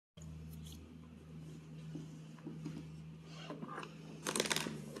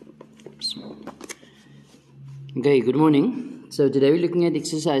Okay, good morning. So today we're looking at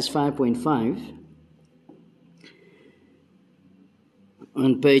exercise 5.5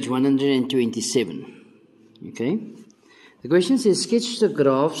 on page 127. Okay. The question says sketch the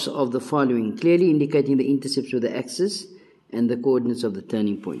graphs of the following, clearly indicating the intercepts with the axis and the coordinates of the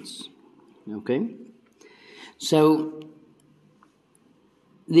turning points. Okay. So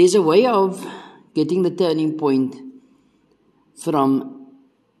there's a way of getting the turning point from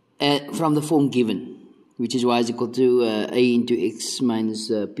the form given, which is y is equal to a into x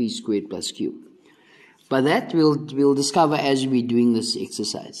minus p squared plus q. But that we'll discover as we're doing this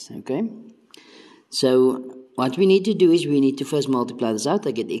exercise. Okay. So what we need to do is we need to first multiply this out.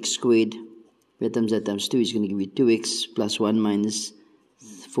 I get x squared times that times 2 is going to give you 2x plus 1 minus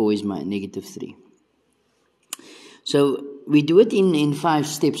 4 is my negative 3. So we do it in 5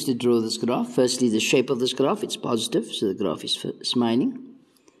 steps to draw this graph. Firstly, the shape of this graph, it's positive, so the graph is smiling.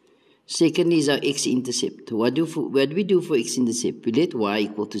 Secondly is our x-intercept. What do we do for x-intercept? We let y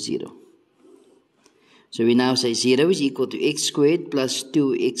equal to 0. So we now say 0 is equal to x squared plus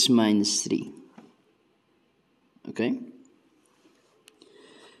 2x minus 3. Okay?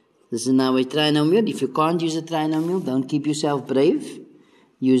 This is now a trinomial. If you can't use a trinomial, don't keep yourself brave.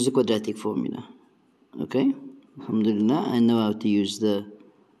 Use the quadratic formula. Okay? Alhamdulillah, I know how to use the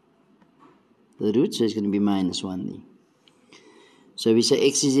root, so it's going to be minus 1 there. So we say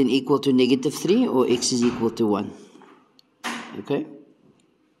x is equal to negative 3 or x is equal to 1. Okay?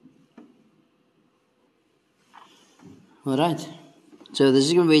 Alright. So this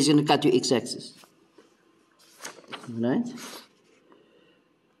is where it's going to cut your x-axis. Alright?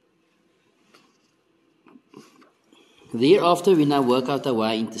 Thereafter, we now work out our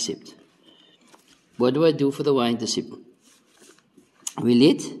y-intercept. What do I do for the y-intercept? We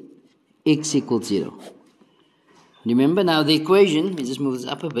let x equal 0. Remember now the equation, let me just move this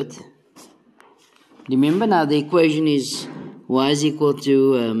up a bit. Remember now the equation is y is equal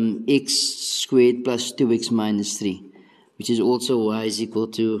to x squared plus 2x minus 3, which is also y is equal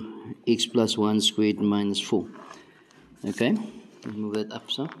to x plus 1 squared minus 4. Okay, let's move that up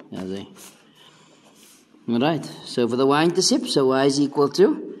so. Yeah, there. Alright, so for the y-intercept, so y is equal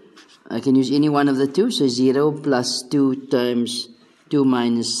to, I can use any one of the two, so 0 plus 2 times 2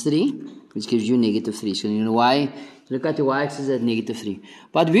 minus 3, which gives you negative 3. So you know y, look at the y-axis at negative 3.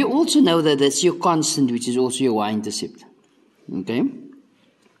 But we also know that that's your constant, which is also your y-intercept. Okay?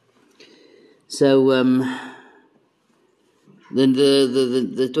 So, then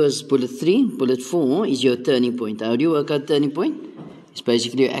that was bullet 3. Bullet 4 is your turning point. How do you work out turning point? It's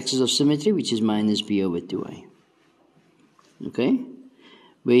basically your axis of symmetry, which is minus b over 2a. Okay?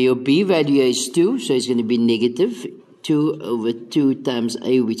 Where your b value is 2, so it's going to be negative 2 over 2 times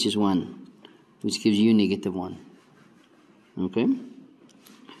a, which is 1, which gives you negative 1. Okay?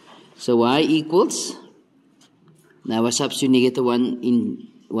 So y equals, now I substitute negative 1 in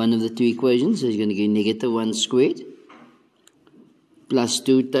one of the two equations, so it's going to give negative 1 squared plus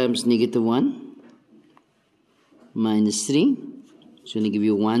 2 times negative 1 minus 3. It's going to give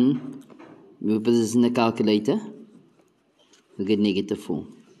you 1. We put this in the calculator. We'll get negative 4.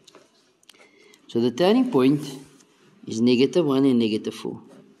 So the turning point is negative 1 and negative 4.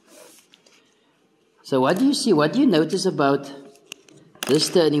 So what do you see? What do you notice about this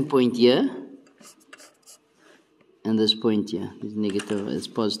turning point here and this point here? It's negative, it's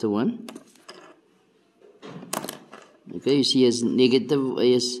positive 1. Okay, you see here's negative,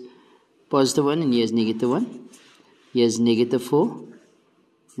 here's positive 1 and here's negative 1. Here's negative 4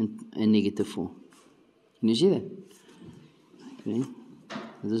 and negative 4. Can you see that? Okay,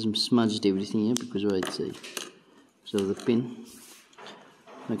 this is smudged everything here because why it's a so the pen.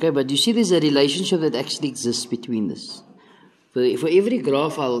 Okay, but you see there's a relationship that actually exists between this. For every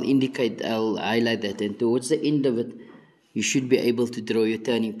graph I'll highlight that, and towards the end of it you should be able to draw your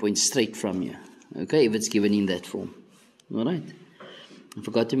turning point straight from here. Okay, if it's given in that form. Alright. I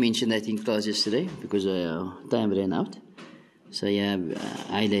forgot to mention that in class yesterday because time ran out. So yeah,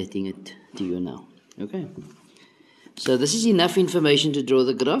 highlighting it to you now. Okay. So this is enough information to draw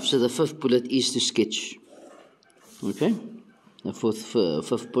the graph. So the fifth bullet is to sketch. Okay. The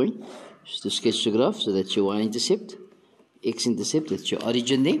fifth point is to sketch the graph. So that's your y-intercept, x-intercept. That's your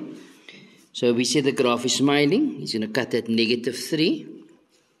origin there. So we say the graph is smiling. He's going to cut at negative 3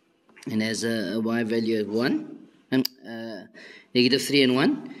 and has a y value of 1. Negative 3 and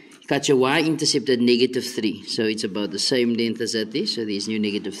 1. You cut your y-intercept at negative 3. So it's about the same length as that there. So there's new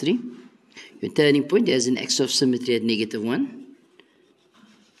negative 3. Your turning point has an axis of symmetry at negative 1.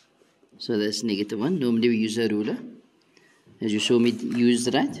 So that's negative 1. Normally we use a ruler, as you saw me use,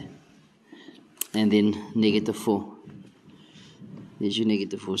 right? And then negative 4. There's your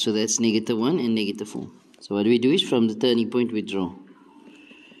negative 4. So that's negative 1 and negative 4. So what we do is from the turning point we draw.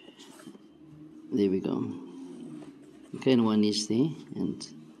 There we go. Okay, and 1 is there, and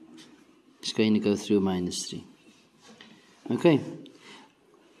it's going to go through -3. Okay.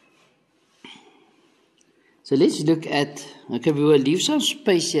 So let's look at, okay, we will leave some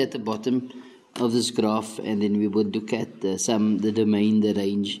space here at the bottom of this graph, and then we will look at the domain, the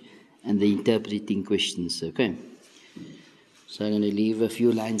range, and the interpreting questions, okay? So I'm going to leave a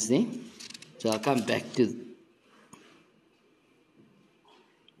few lines there. So I'll come back to,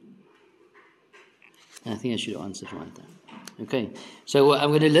 I think I should answer it one time. Okay, so I'm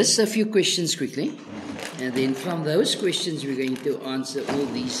going to list a few questions quickly, and then from those questions we're going to answer all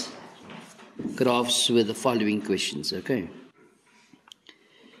these graphs with the following questions, okay?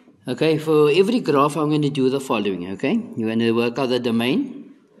 Okay, for every graph I'm going to do the following, okay? You're going to work out the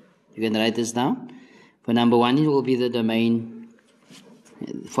domain. You can write this down. For number 1, it will be the domain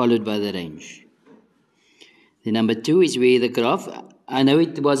followed by the range. The number 2 is where the graph, I know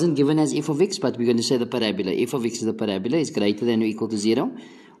it wasn't given as f of x, but we're going to say the parabola. F of x is the parabola, is greater than or equal to 0,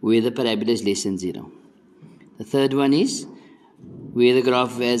 where the parabola is less than 0. The third one is where the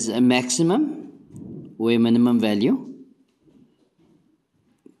graph has a maximum or a minimum value.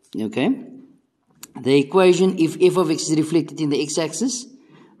 Okay. The equation if f of x is reflected in the x-axis,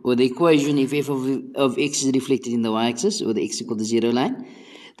 or the equation if f of x is reflected in the y-axis, or the x equal to 0 line.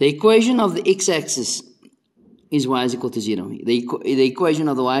 The equation of the x-axis is y is equal to 0. The equation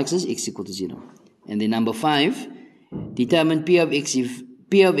of the y-axis, x equal to 0. And then number 5, determine p of x if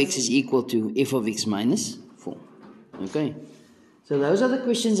p of x is equal to f of x minus 4. Okay. So those are the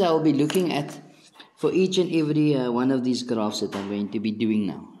questions I will be looking at for each and every one of these graphs that I'm going to be doing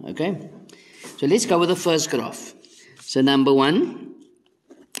now. Okay. So let's cover the first graph. So number 1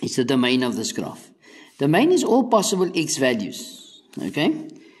 is the domain of this graph. Domain is all possible x values. Okay.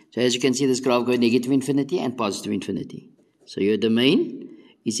 So as you can see, this graph goes negative infinity and positive infinity. So your domain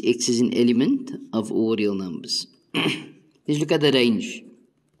is x is an element of all real numbers. Let's look at the range.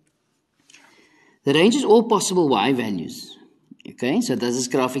 The range is all possible y values. Okay, so does this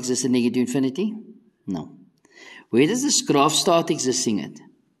graph exist at negative infinity? No. Where does this graph start existing at?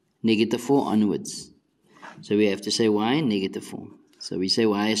 -4 onwards. So we have to say y -4. So we say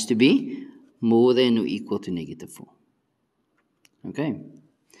y has to be more than or equal to -4. Okay.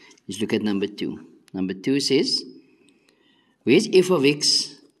 Let's look at number 2. Number 2 says, where is f of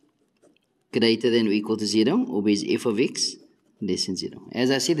x greater than or equal to 0, or where is f of x less than 0?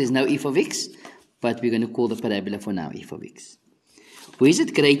 As I said, there's no f of x, but we're going to call the parabola for now f of x. Where is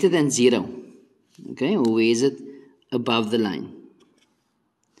it greater than 0? Okay, or where is it above the line?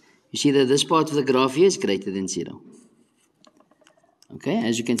 You see that this part of the graph here is greater than 0. Okay,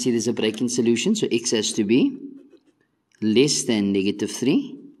 as you can see, there's a break-in solution, so x has to be less than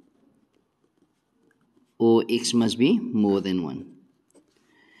 -3, or x must be more than 1.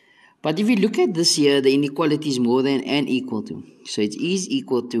 But if you look at this here, the inequality is more than and equal to. So it is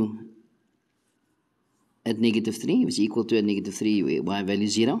equal to at -3. If it's equal to at -3, y value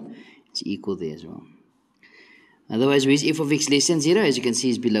 0, it's equal there as well. Otherwise, where is f of x less than 0? As you can see,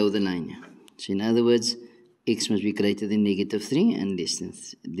 is below the line. So in other words, x must be greater than -3 and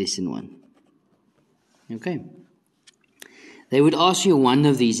less than 1. Okay. They would ask you one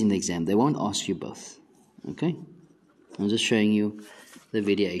of these in the exam. They won't ask you both. Okay. I'm just showing you the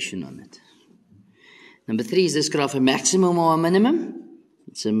variation on it. Number 3, is this graph a maximum or a minimum?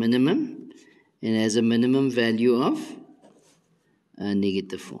 It's a minimum, and has a minimum value of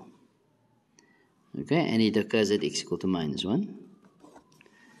 -4. Okay, and it occurs at x equal to -1.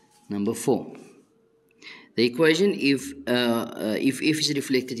 Number 4, the equation if f is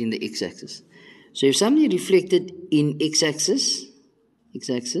reflected in the x-axis. So if something reflected in x-axis,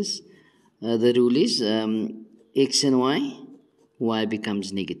 the rule is x and y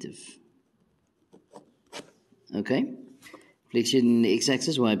becomes negative. Okay, reflection in the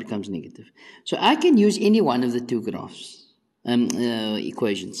x-axis, y becomes negative. So I can use any one of the two graphs,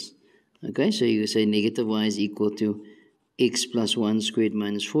 equations. Okay, so you say negative y is equal to x plus 1 squared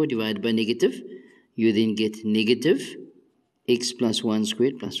minus 4 divided by negative. You then get negative x plus 1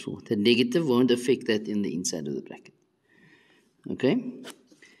 squared plus 4. The negative won't affect that in the inside of the bracket. Okay.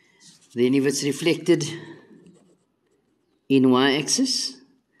 Then if it's reflected in y-axis,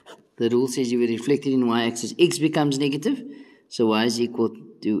 the rule says if it's reflected in y-axis, x becomes negative. So y is equal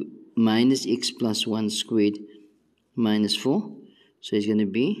to minus x plus 1 squared minus 4. So it's going to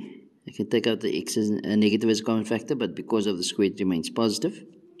be, I can take out the x as a negative as a common factor, but because of the square it remains positive.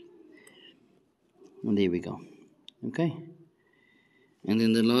 And there we go. Okay. And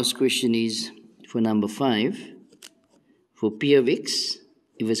then the last question is for number 5. For p of x,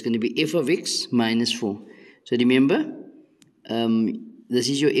 if it's going to be f of x minus 4. So remember, this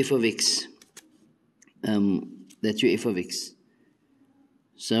is your f of x. That's your f of x.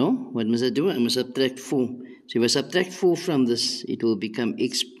 So what must I do? I must subtract 4. So if I subtract 4 from this, it will become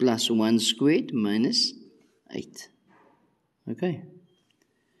x plus 1 squared minus 8. Okay.